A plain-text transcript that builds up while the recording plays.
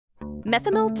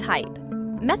Methomyl type.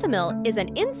 Methomyl is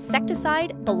an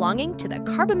insecticide belonging to the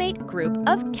carbamate group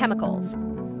of chemicals.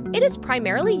 It is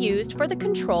primarily used for the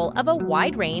control of a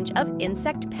wide range of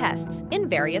insect pests in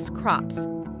various crops.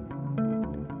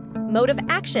 Mode of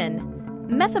action.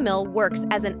 Methomyl works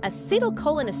as an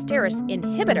acetylcholinesterase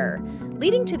inhibitor,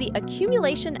 leading to the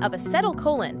accumulation of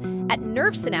acetylcholine at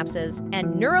nerve synapses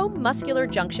and neuromuscular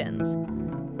junctions.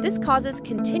 This causes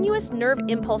continuous nerve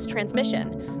impulse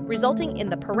transmission, resulting in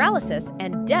the paralysis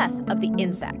and death of the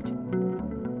insect.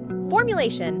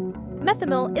 Formulation.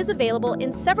 Methomyl is available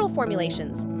in several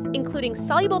formulations, including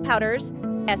soluble powders,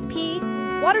 SP,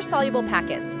 water-soluble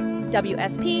packets,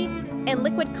 WSP, and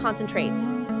liquid concentrates,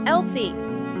 LC.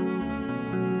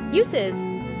 Uses.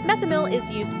 Methomyl is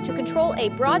used to control a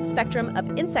broad spectrum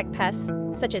of insect pests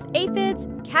such as aphids,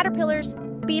 caterpillars,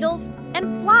 beetles,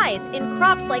 and flies in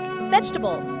crops like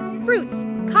vegetables, fruits,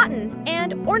 cotton,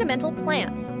 and ornamental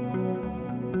plants.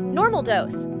 Normal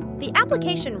dose. The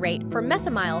application rate for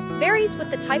Methomyl varies with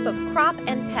the type of crop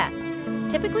and pest,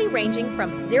 typically ranging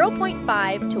from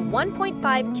 0.5 to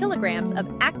 1.5 kilograms of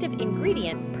active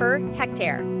ingredient per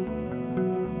hectare.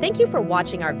 Thank you for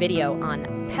watching our video on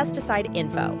pesticide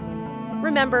info.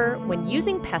 Remember, when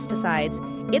using pesticides,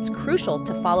 it's crucial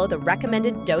to follow the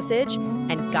recommended dosage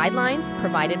and guidelines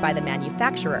provided by the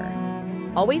manufacturer.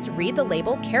 Always read the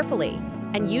label carefully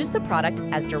and use the product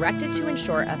as directed to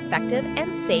ensure effective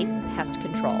and safe pest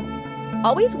control.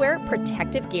 Always wear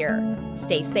protective gear.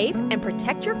 Stay safe and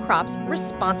protect your crops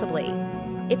responsibly.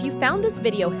 If you found this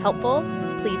video helpful,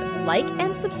 please like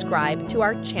and subscribe to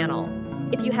our channel.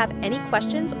 If you have any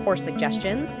questions or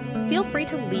suggestions, feel free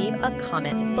to leave a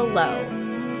comment below.